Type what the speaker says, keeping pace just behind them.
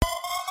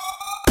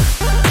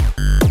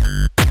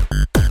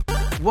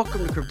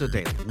Welcome to Crypto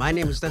Daily. My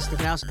name is Dustin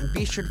Knaus, and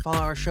be sure to follow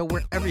our show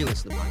wherever you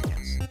listen to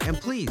podcasts. And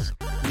please,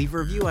 leave a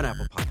review on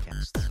Apple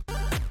Podcasts.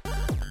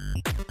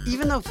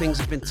 Even though things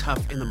have been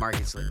tough in the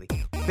markets lately,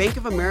 Bank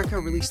of America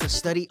released a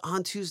study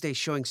on Tuesday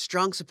showing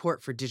strong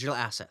support for digital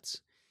assets.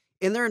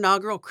 In their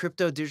inaugural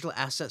Crypto Digital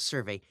Asset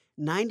Survey,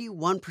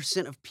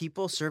 91% of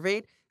people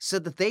surveyed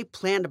said that they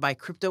plan to buy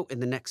crypto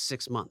in the next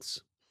 6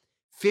 months.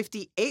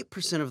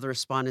 58% of the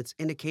respondents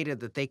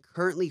indicated that they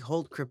currently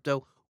hold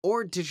crypto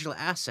or digital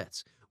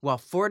assets, while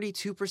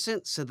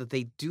 42% said that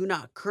they do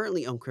not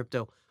currently own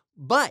crypto,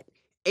 but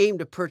aim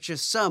to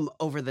purchase some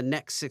over the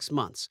next 6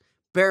 months,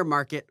 bear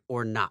market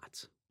or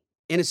not.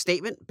 In a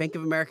statement, Bank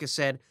of America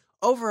said,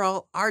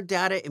 "Overall, our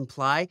data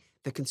imply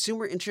the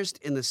consumer interest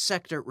in the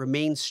sector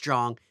remains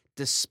strong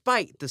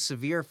despite the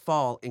severe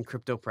fall in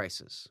crypto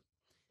prices."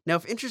 Now,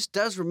 if interest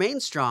does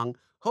remain strong,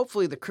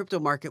 hopefully the crypto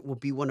market will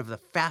be one of the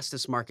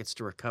fastest markets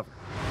to recover.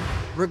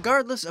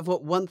 Regardless of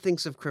what one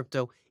thinks of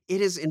crypto, it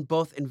is in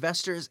both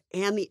investors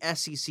and the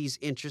SEC's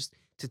interest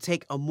to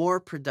take a more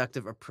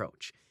productive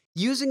approach.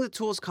 Using the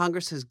tools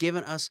Congress has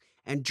given us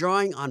and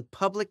drawing on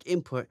public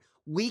input,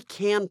 we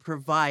can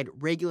provide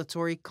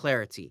regulatory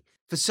clarity,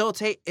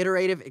 facilitate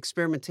iterative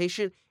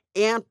experimentation,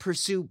 and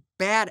pursue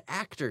bad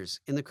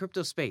actors in the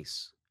crypto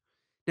space.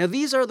 Now,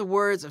 these are the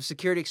words of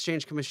Security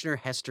Exchange Commissioner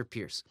Hester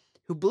Peirce,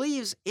 who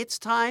believes it's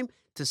time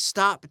to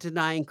stop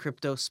denying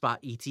crypto spot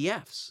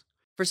ETFs.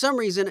 For some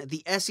reason,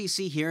 the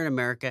SEC here in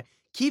America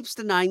keeps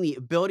denying the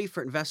ability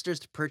for investors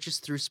to purchase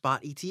through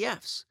spot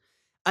ETFs.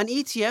 An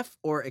ETF,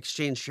 or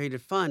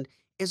exchange-traded fund,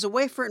 is a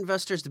way for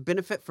investors to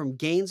benefit from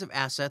gains of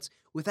assets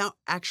without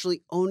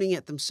actually owning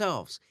it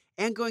themselves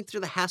and going through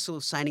the hassle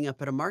of signing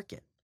up at a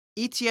market.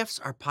 ETFs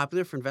are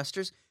popular for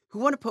investors who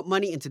want to put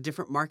money into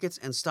different markets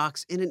and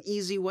stocks in an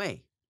easy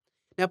way.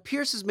 Now,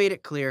 Peirce has made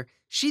it clear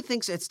she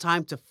thinks it's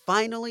time to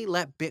finally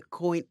let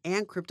Bitcoin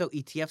and crypto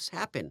ETFs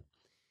happen.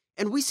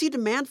 And we see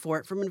demand for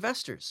it from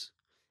investors.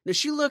 Now,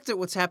 she looked at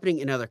what's happening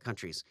in other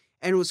countries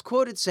and was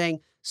quoted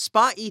saying,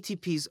 "Spot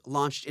ETPs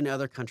launched in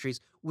other countries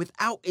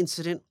without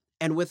incident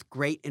and with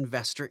great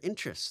investor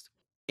interest."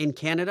 In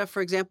Canada,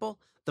 for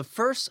example, the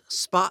first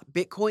spot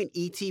Bitcoin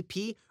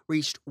ETP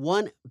reached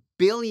 1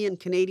 billion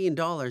Canadian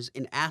dollars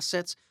in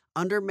assets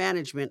under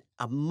management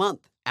a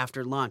month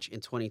after launch in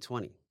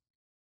 2020.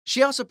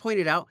 She also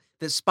pointed out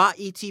that spot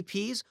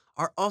ETPs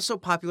are also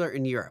popular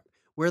in Europe,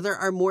 where there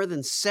are more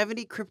than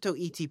 70 crypto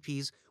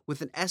ETPs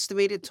with an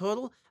estimated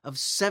total of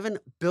 $7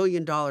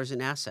 billion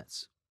in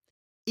assets.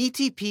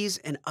 ETPs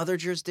in other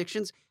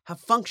jurisdictions have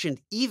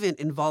functioned even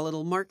in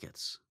volatile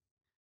markets.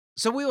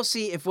 So we will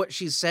see if what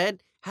she's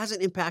said has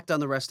an impact on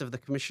the rest of the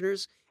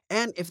commissioners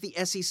and if the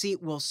SEC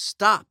will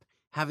stop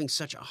having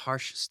such a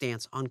harsh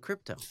stance on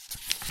crypto.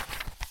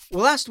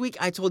 Well, last week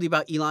I told you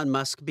about Elon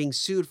Musk being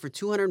sued for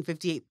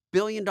 $258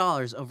 billion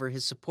over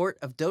his support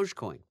of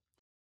Dogecoin.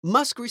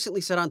 Musk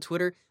recently said on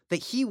Twitter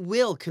that he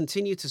will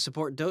continue to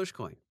support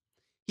Dogecoin.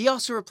 He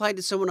also replied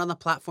to someone on the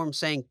platform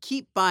saying,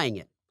 "Keep buying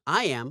it.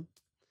 I am."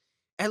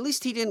 At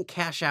least he didn't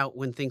cash out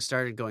when things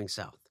started going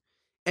south.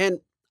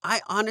 And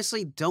I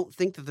honestly don't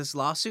think that this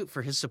lawsuit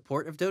for his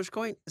support of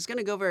Dogecoin is going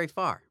to go very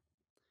far.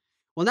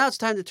 Well, now it's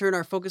time to turn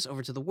our focus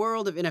over to the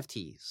world of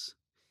NFTs.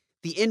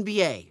 The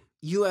NBA,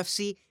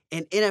 UFC,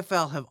 and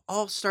NFL have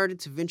all started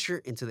to venture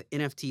into the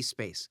NFT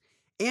space,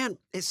 and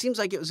it seems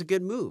like it was a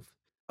good move.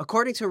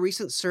 According to a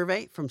recent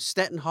survey from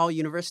Seton Hall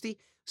University,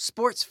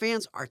 sports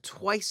fans are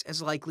twice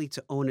as likely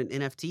to own an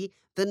NFT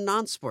than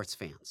non-sports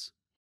fans.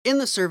 In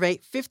the survey,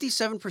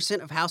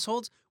 57% of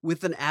households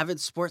with an avid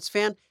sports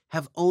fan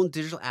have owned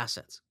digital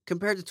assets,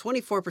 compared to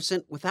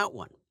 24% without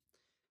one.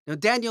 Now,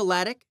 Daniel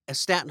Laddick, a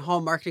Seton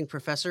Hall marketing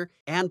professor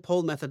and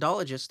poll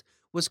methodologist,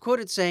 was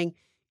quoted saying,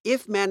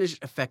 "If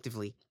managed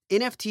effectively,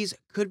 NFTs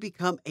could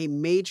become a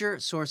major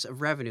source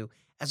of revenue,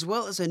 as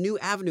well as a new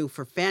avenue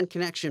for fan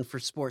connection for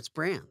sports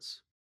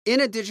brands." In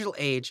a digital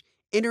age,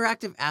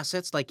 interactive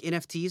assets like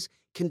NFTs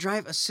can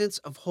drive a sense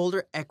of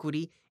holder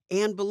equity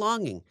and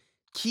belonging,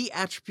 key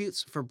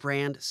attributes for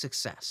brand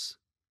success.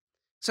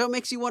 So it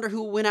makes you wonder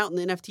who will win out in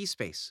the NFT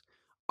space,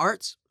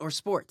 arts or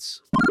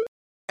sports.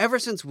 Ever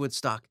since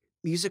Woodstock,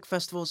 music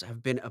festivals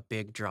have been a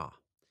big draw.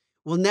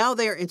 Well, now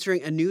they are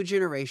entering a new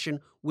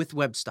generation with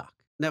Webstock.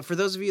 Now, for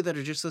those of you that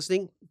are just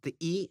listening, the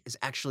E is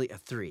actually a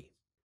 3.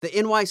 The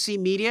NYC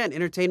media and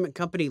entertainment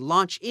company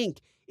Launch Inc.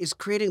 is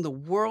creating the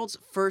world's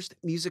first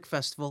music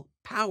festival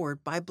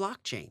powered by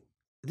blockchain.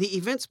 The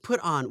events put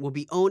on will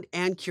be owned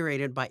and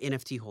curated by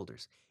NFT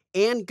holders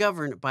and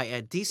governed by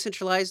a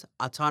decentralized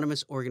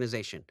autonomous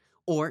organization,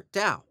 or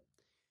DAO.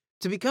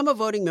 To become a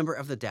voting member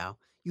of the DAO,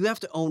 you have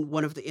to own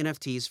one of the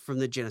NFTs from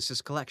the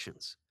Genesis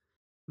collections.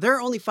 There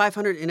are only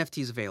 500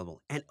 NFTs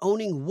available, and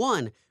owning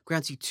one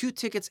grants you 2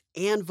 tickets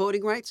and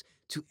voting rights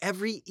to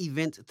every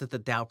event that the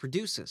DAO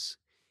produces.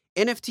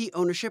 NFT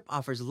ownership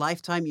offers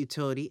lifetime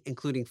utility,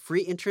 including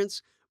free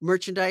entrance,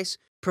 merchandise,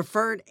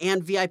 preferred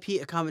and VIP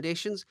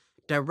accommodations,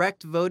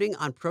 direct voting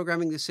on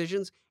programming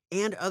decisions,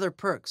 and other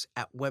perks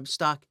at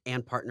Webstock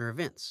and partner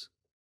events.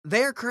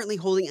 They are currently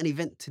holding an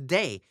event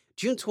today,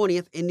 June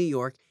 20th in New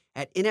York,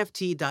 at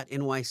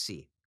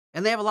nft.nyc.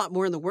 And they have a lot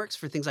more in the works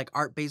for things like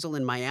Art Basel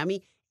in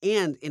Miami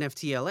and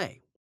NFT LA.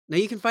 Now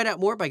you can find out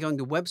more by going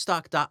to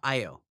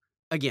webstock.io.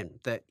 Again,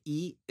 the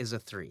E is a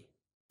 3.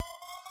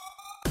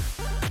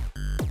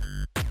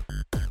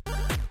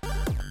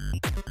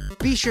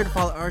 Be sure to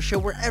follow our show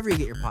wherever you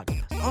get your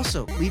podcasts.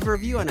 Also, leave a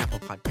review on Apple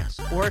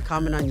Podcasts or a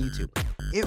comment on YouTube.